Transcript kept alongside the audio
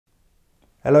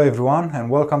Hello everyone and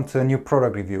welcome to a new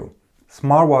product review.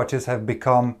 Smartwatches have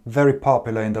become very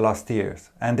popular in the last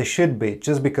years, and they should be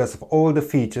just because of all the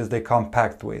features they come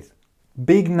packed with.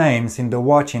 Big names in the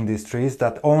watch industries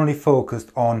that only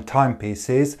focused on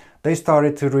timepieces, they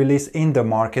started to release in the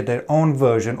market their own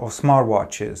version of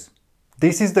smartwatches.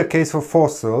 This is the case for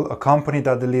Fossil, a company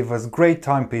that delivers great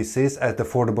timepieces at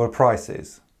affordable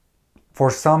prices. For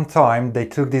some time they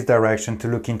took this direction to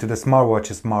look into the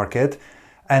smartwatches market,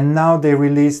 and now they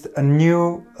released a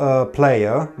new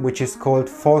player which is called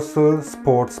Fossil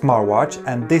Sport Smartwatch,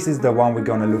 and this is the one we're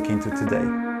gonna look into today.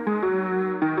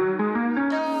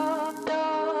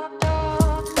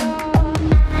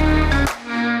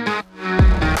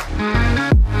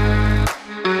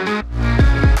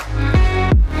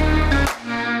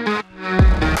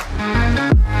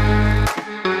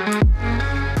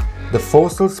 The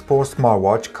Fossil Sport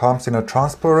Smartwatch comes in a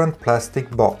transparent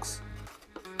plastic box.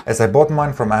 As I bought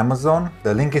mine from Amazon,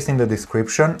 the link is in the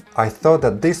description, I thought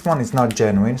that this one is not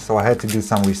genuine, so I had to do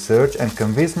some research and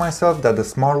convince myself that the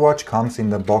smartwatch comes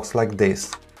in the box like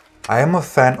this. I am a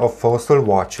fan of Fossil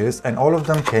watches and all of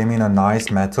them came in a nice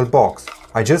metal box.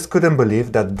 I just couldn't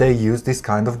believe that they use this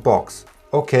kind of box.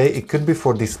 Okay, it could be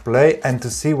for display and to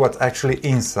see what's actually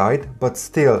inside, but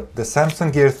still, the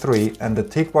Samsung Gear 3 and the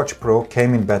TicWatch Pro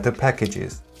came in better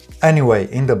packages.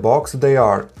 Anyway, in the box they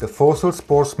are the Fossil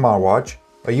Sport Smartwatch,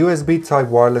 a USB type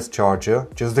wireless charger,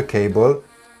 just the cable,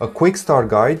 a quick start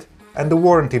guide and the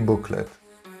warranty booklet.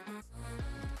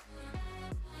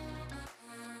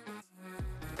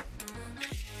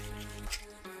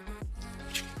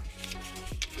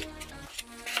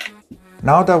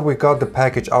 Now that we got the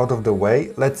package out of the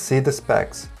way, let's see the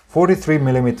specs.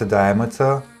 43mm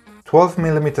diameter,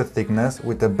 12mm thickness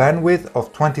with a bandwidth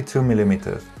of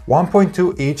 22mm.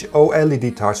 1.2 inch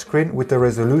OLED touchscreen with a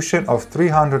resolution of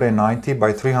 390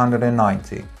 by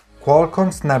 390.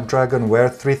 Qualcomm Snapdragon Wear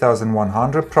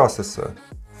 3100 processor.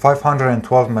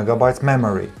 512MB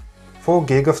memory.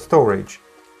 4GB of storage.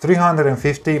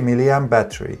 350mAh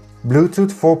battery.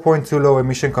 Bluetooth 4.2 low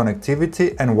emission connectivity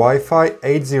and Wi-Fi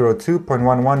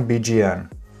 802.11 BGN.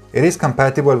 It is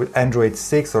compatible with Android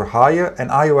 6 or higher and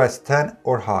iOS 10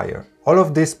 or higher. All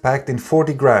of this packed in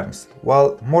 40 grams.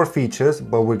 Well, more features,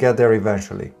 but we'll get there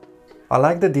eventually. I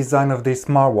like the design of this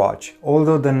smartwatch.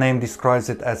 Although the name describes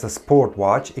it as a sport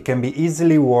watch, it can be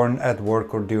easily worn at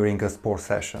work or during a sport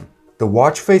session. The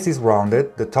watch face is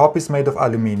rounded, the top is made of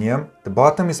aluminium, the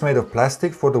bottom is made of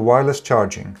plastic for the wireless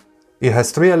charging. It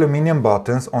has 3 aluminium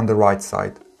buttons on the right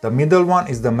side. The middle one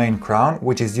is the main crown,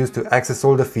 which is used to access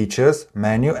all the features,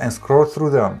 menu and scroll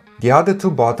through them. The other 2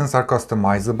 buttons are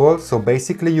customizable, so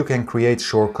basically you can create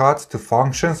shortcuts to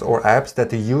functions or apps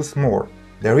that you use more.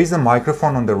 There is a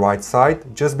microphone on the right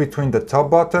side, just between the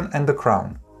top button and the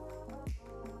crown.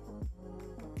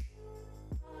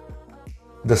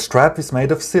 The strap is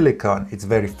made of silicone, it's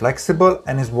very flexible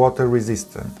and is water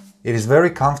resistant. It is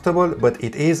very comfortable, but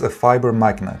it is a fiber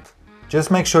magnet. Just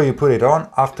make sure you put it on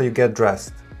after you get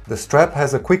dressed. The strap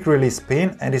has a quick release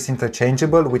pin and is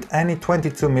interchangeable with any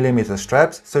 22mm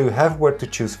straps, so you have where to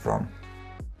choose from.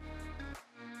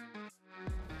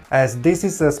 As this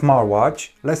is a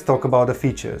smartwatch, let's talk about the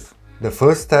features. The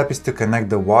first step is to connect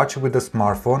the watch with the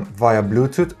smartphone via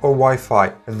Bluetooth or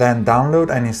Wi-Fi, then download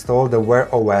and install the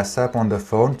Wear OS app on the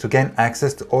phone to gain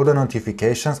access to all the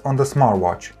notifications on the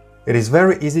smartwatch. It is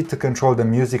very easy to control the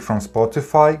music from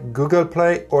Spotify, Google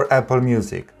Play or Apple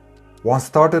Music. Once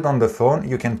started on the phone,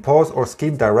 you can pause or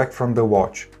skip direct from the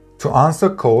watch. To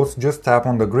answer calls, just tap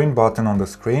on the green button on the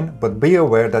screen, but be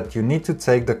aware that you need to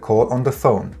take the call on the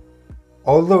phone.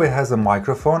 Although it has a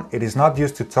microphone, it is not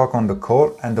used to talk on the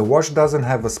call and the watch doesn't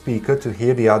have a speaker to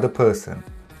hear the other person.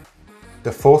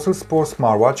 The Fossil Sport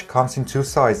Smartwatch comes in 2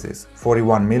 sizes,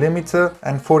 41mm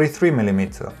and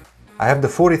 43mm. I have the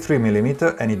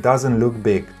 43mm and it doesn't look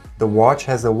big. The watch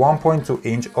has a 1.2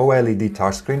 inch OLED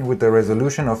touchscreen with a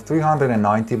resolution of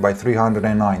 390 by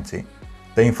 390.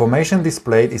 The information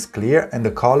displayed is clear and the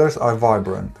colors are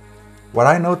vibrant. What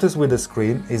I noticed with the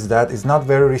screen is that it's not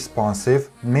very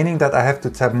responsive, meaning that I have to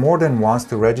tap more than once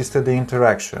to register the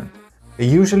interaction. It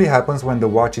usually happens when the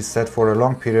watch is set for a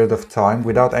long period of time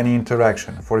without any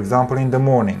interaction, for example in the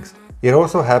mornings. It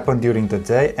also happens during the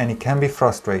day and it can be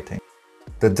frustrating.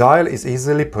 The dial is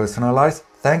easily personalized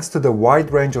thanks to the wide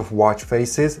range of watch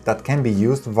faces that can be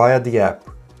used via the app.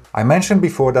 I mentioned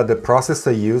before that the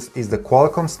processor used is the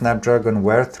Qualcomm Snapdragon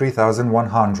Wear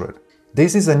 3100.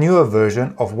 This is a newer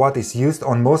version of what is used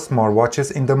on most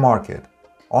smartwatches in the market.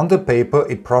 On the paper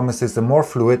it promises a more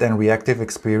fluid and reactive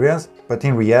experience, but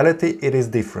in reality it is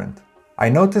different. I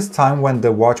noticed time when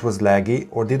the watch was laggy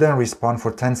or didn't respond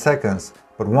for 10 seconds,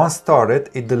 but once started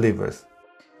it delivers.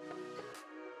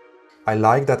 I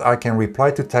like that I can reply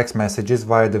to text messages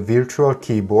via the virtual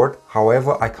keyboard,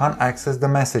 however I can't access the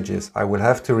messages, I will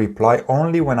have to reply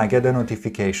only when I get a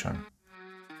notification.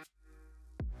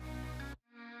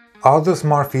 Other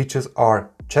smart features are: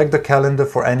 check the calendar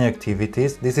for any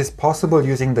activities, this is possible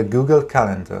using the Google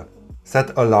Calendar.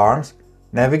 Set alarms,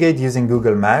 navigate using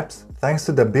Google Maps thanks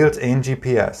to the built-in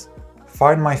GPS.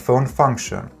 Find my phone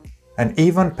function. And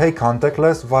even pay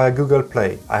contactless via Google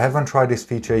Play. I haven't tried this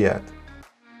feature yet.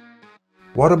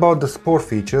 What about the sport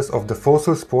features of the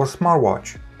Fossil Sport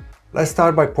Smartwatch? Let's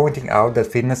start by pointing out that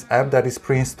fitness app that is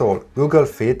pre-installed, Google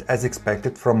Fit, as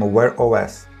expected from a Wear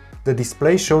OS. The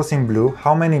display shows in blue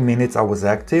how many minutes I was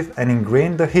active and in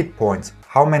green the hit points,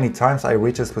 how many times I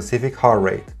reach a specific heart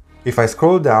rate. If I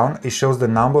scroll down, it shows the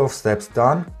number of steps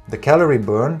done, the calorie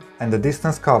burn and the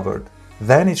distance covered.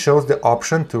 Then it shows the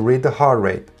option to read the heart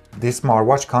rate. This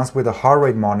smartwatch comes with a heart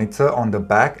rate monitor on the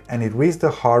back and it reads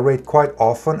the heart rate quite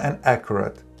often and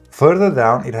accurate. Further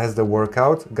down it has the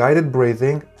workout, guided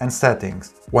breathing and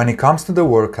settings. When it comes to the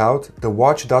workout, the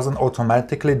watch doesn't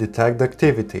automatically detect the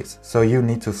activities, so you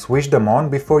need to switch them on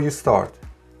before you start.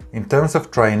 In terms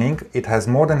of training, it has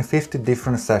more than 50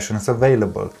 different sessions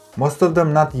available, most of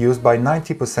them not used by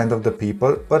 90% of the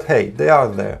people, but hey, they are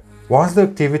there. Once the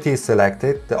activity is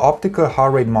selected, the optical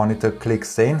heart rate monitor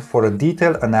clicks in for a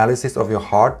detailed analysis of your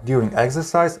heart during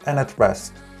exercise and at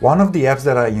rest. One of the apps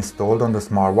that I installed on the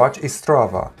smartwatch is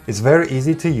Strava. It's very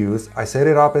easy to use, I set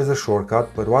it up as a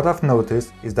shortcut, but what I've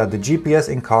noticed is that the GPS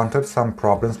encountered some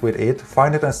problems with it,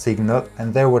 finding a signal,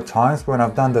 and there were times when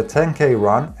I've done the 10k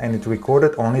run and it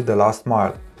recorded only the last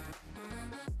mile.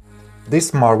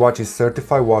 This smartwatch is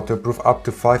certified waterproof up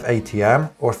to 5 ATM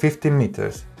or 50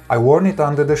 meters. I worn it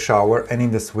under the shower and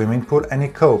in the swimming pool and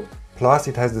it coped. Plus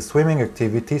it has the swimming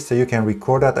activity so you can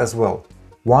record that as well.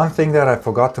 One thing that I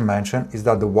forgot to mention is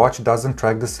that the watch doesn't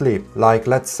track the sleep, like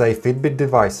let's say Fitbit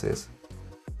devices.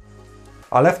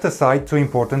 I left aside two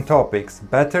important topics,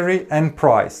 battery and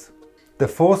price. The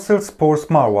Fossil Sport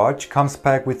Smartwatch comes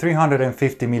packed with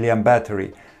 350 mAh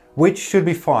battery, which should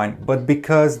be fine, but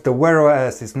because the Wear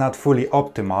OS is not fully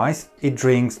optimized, it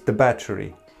drains the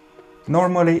battery.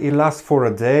 Normally it lasts for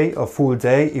a day, a full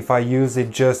day, if I use it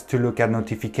just to look at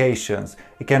notifications.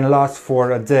 It can last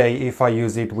for a day if I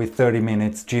use it with 30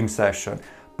 minutes gym session.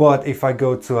 But if I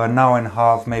go to an hour and a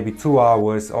half, maybe 2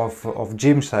 hours of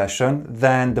gym session,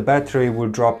 then the battery will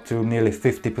drop to nearly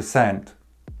 50%.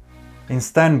 In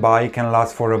standby it can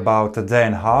last for about a day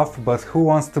and a half, but who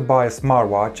wants to buy a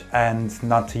smartwatch and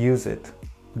not to use it?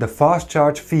 The fast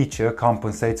charge feature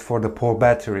compensates for the poor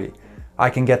battery. I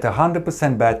can get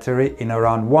 100% battery in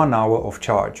around 1 hour of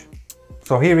charge.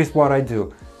 So here is what I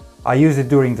do. I use it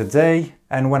during the day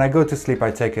and when I go to sleep I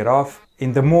take it off.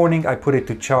 In the morning I put it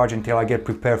to charge until I get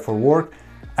prepared for work,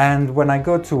 and when I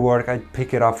go to work I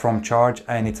pick it up from charge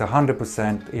and it's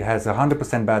 100%. It has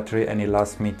 100% battery and it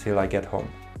lasts me till I get home.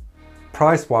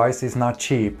 Price wise it's not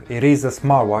cheap. It is a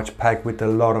smartwatch packed with a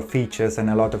lot of features and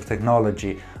a lot of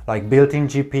technology like built-in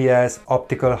GPS,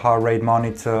 optical heart rate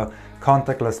monitor,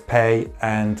 contactless pay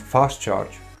and fast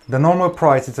charge. The normal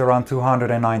price is around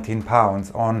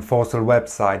 £219 on Fossil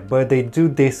website, but they do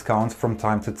discounts from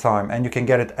time to time and you can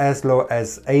get it as low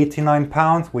as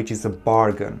 £89, which is a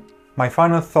bargain. My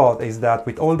final thought is that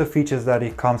with all the features that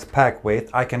it comes packed with,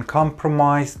 I can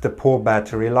compromise the poor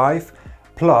battery life,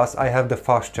 plus I have the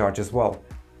fast charge as well.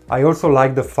 I also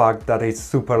like the fact that it's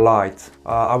super light.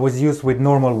 I was used with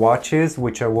normal watches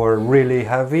which were really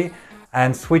heavy,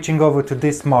 and switching over to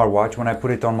this smartwatch, when I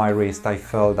put it on my wrist, I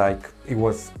felt like it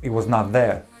was not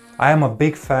there. I am a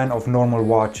big fan of normal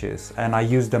watches and I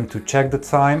use them to check the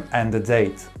time and the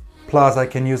date. Plus I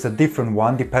can use a different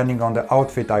one depending on the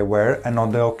outfit I wear and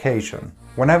on the occasion.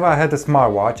 Whenever I had a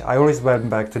smartwatch, I always went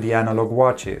back to the analog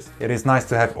watches. It is nice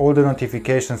to have all the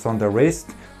notifications on the wrist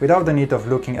without the need of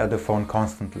looking at the phone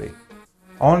constantly.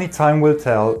 Only time will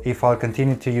tell if I'll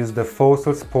continue to use the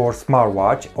Fossil Sport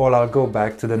Smartwatch or I'll go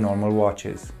back to the normal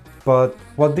watches. But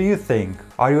what do you think?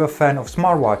 Are you a fan of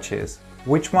smartwatches?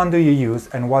 Which one do you use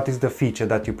and what is the feature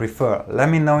that you prefer? Let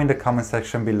me know in the comment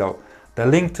section below. The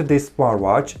link to this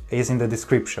smartwatch is in the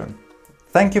description.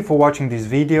 Thank you for watching this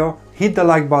video, hit the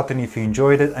like button if you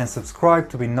enjoyed it and subscribe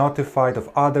to be notified of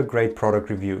other great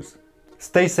product reviews.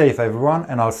 Stay safe everyone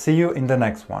and I'll see you in the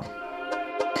next one.